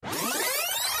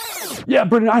Yeah,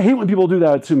 Brendan, I hate when people do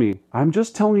that to me. I'm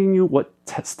just telling you what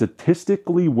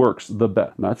statistically works the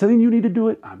best. I'm not saying you need to do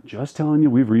it. I'm just telling you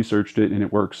we've researched it and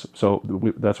it works. So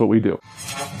that's what we do.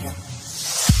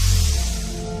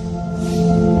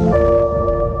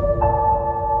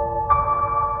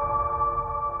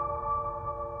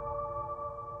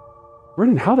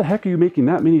 Brendan, how the heck are you making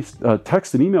that many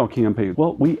text and email campaigns?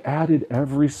 Well, we added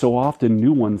every so often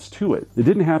new ones to it. It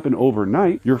didn't happen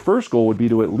overnight. Your first goal would be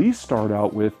to at least start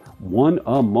out with one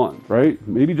a month, right?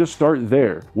 Maybe just start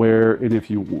there. And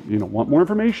if you want more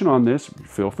information on this,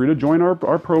 feel free to join our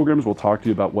programs. We'll talk to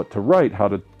you about what to write, how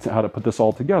to put this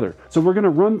all together. So we're going to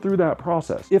run through that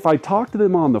process. If I talk to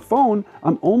them on the phone,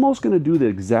 I'm almost going to do the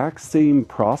exact same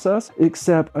process,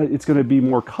 except it's going to be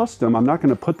more custom. I'm not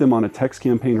going to put them on a text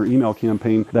campaign or email campaign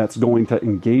that's going to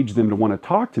engage them to want to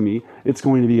talk to me. It's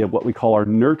going to be what we call our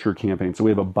nurture campaign. So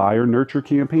we have a buyer nurture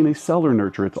campaign, a seller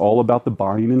nurture. It's all about the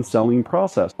buying and selling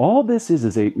process. All this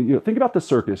is think about the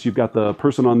circus. You've got the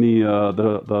person on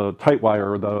the tight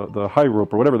wire or the high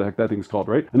rope or whatever the heck that thing's called,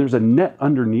 right? And there's a net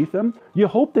underneath them. You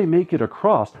hope they make it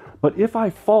across. But if I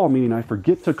fall, meaning I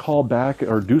forget to call back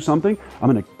or do something,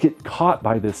 I'm going to get caught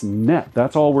by this net.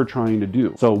 That's all we're trying to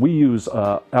do. So we use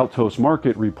Altos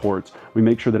market reports. We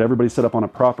make sure that everybody's set up on a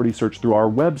property search through our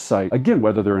website. Again,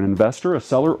 whether they're an investor, a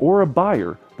seller, or a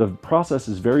buyer, the process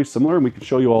is very similar, and we can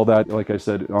show you all that, like I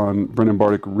said, on Brendan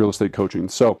Bardick Real Estate Coaching.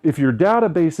 So if your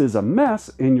database is a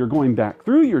mess and you're going back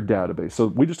through your database, so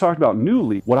we just talked about new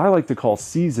leads, what I like to call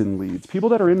seasoned leads, people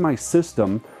that are in my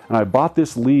system, and I bought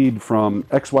this lead from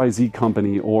XYZ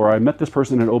company, or I met this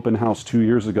person at an open house 2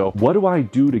 years ago. What do I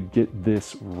do to get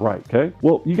this right? Okay.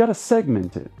 Well, you got to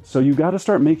segment it. So you got to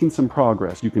start making some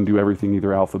progress. You can do everything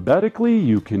either alphabetically,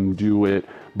 you can do it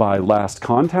by last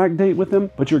contact date with them,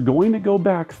 but you're going to go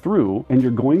back through and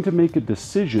you're going to make a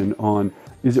decision on,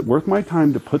 is it worth my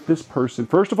time to put this person,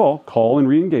 first of all, call and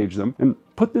re-engage them, and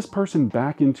put this person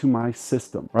back into my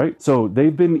system, right? So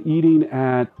they've been eating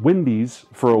at Wendy's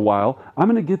for a while. I'm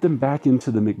going to get them back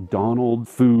into the McDonald's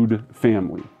food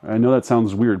family. I know that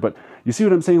sounds weird, but you see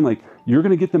what I'm saying? Like, you're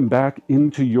going to get them back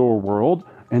into your world,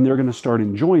 and they're going to start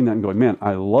enjoying that and going, man,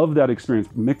 I love that experience.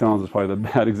 McDonald's is probably the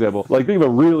bad example. Like, think of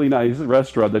a really nice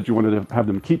restaurant that you wanted to have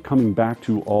them keep coming back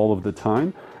to all of the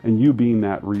time, and you being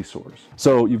that resource.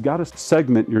 So you've got to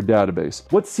segment your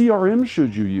database. What CRM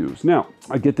should you use? Now,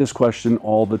 I get this question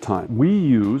all the time. We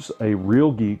use a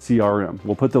Real Geek CRM.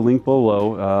 We'll put the link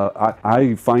below.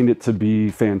 I find it to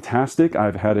be fantastic.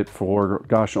 I've had it for,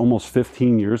 gosh, almost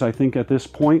 15 years, I think, at this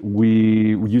point.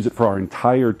 We use it for our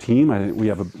entire team. I think we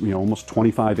have almost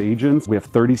 25 agents. We have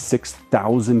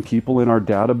 36,000 people in our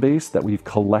database that we've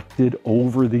collected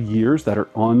over the years that are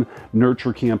on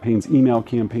nurture campaigns, email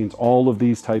campaigns, all of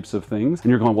these types of things. And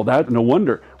you're going, well, that, no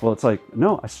wonder. Well, it's like,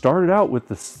 no, I started out with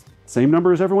the same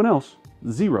number as everyone else,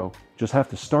 0. Just have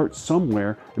to start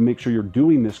somewhere and make sure you're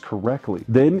doing this correctly.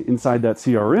 Then inside that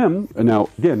CRM, and now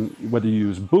again, whether you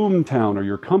use Boomtown or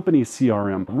your company's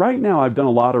CRM, right now I've done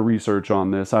a lot of research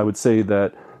on this. I would say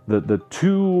that the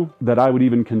two that I would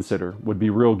even consider would be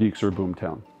Real Geeks or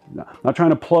Boomtown. Not trying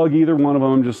to plug either one of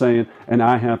them, I'm just saying, and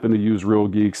I happen to use Real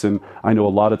Geeks, and I know a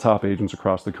lot of top agents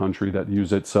across the country that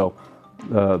use it, so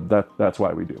that's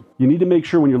why we do. You need to make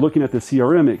sure when you're looking at the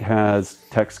CRM, it has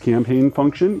text campaign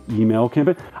function, email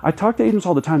campaign. I talk to agents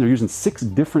all the time. They're using 6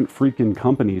 different freaking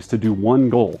companies to do one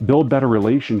goal: build better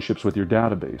relationships with your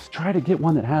database. Try to get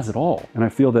one that has it all. And I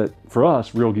feel that for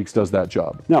us, Real Geeks does that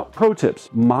job. Now, pro tips.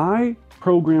 My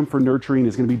program for nurturing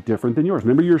is going to be different than yours.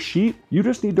 Remember your sheet? You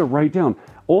just need to write down.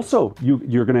 Also,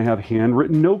 you're going to have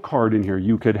handwritten note card in here.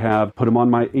 You could put them on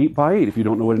my 8x8. If you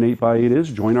don't know what an 8x8 is,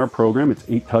 join our program. It's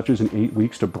 8 touches in 8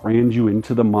 weeks to brand you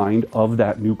into the mind of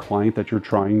that new client that you're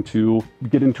trying to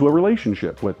get into a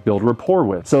relationship with, build rapport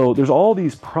with. So there's all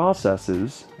these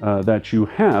processes that you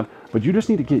have, but you just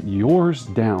need to get yours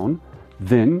down.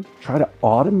 Then try to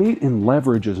automate and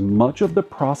leverage as much of the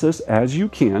process as you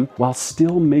can while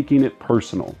still making it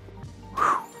personal.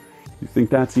 Whew. You think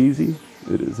that's easy?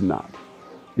 It is not.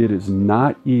 It is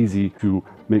not easy to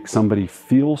make somebody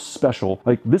feel special.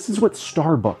 Like, this is what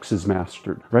Starbucks has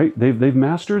mastered, right? They've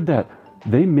mastered that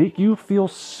they make you feel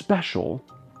special,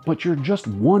 but you're just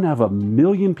one of a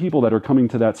million people that are coming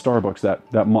to that Starbucks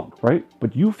that month, right?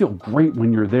 But you feel great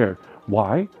when you're there.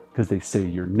 Why? Because they say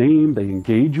your name, they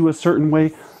engage you a certain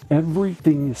way.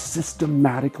 Everything is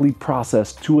systematically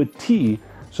processed to a T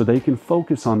so they can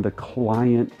focus on the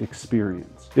client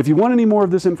experience. If you want any more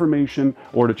of this information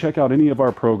or to check out any of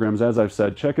our programs, as I've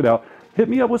said, check it out. Hit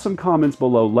me up with some comments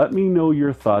below. Let me know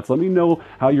your thoughts. Let me know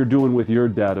how you're doing with your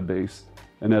database.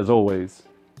 And as always,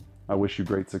 I wish you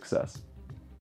great success.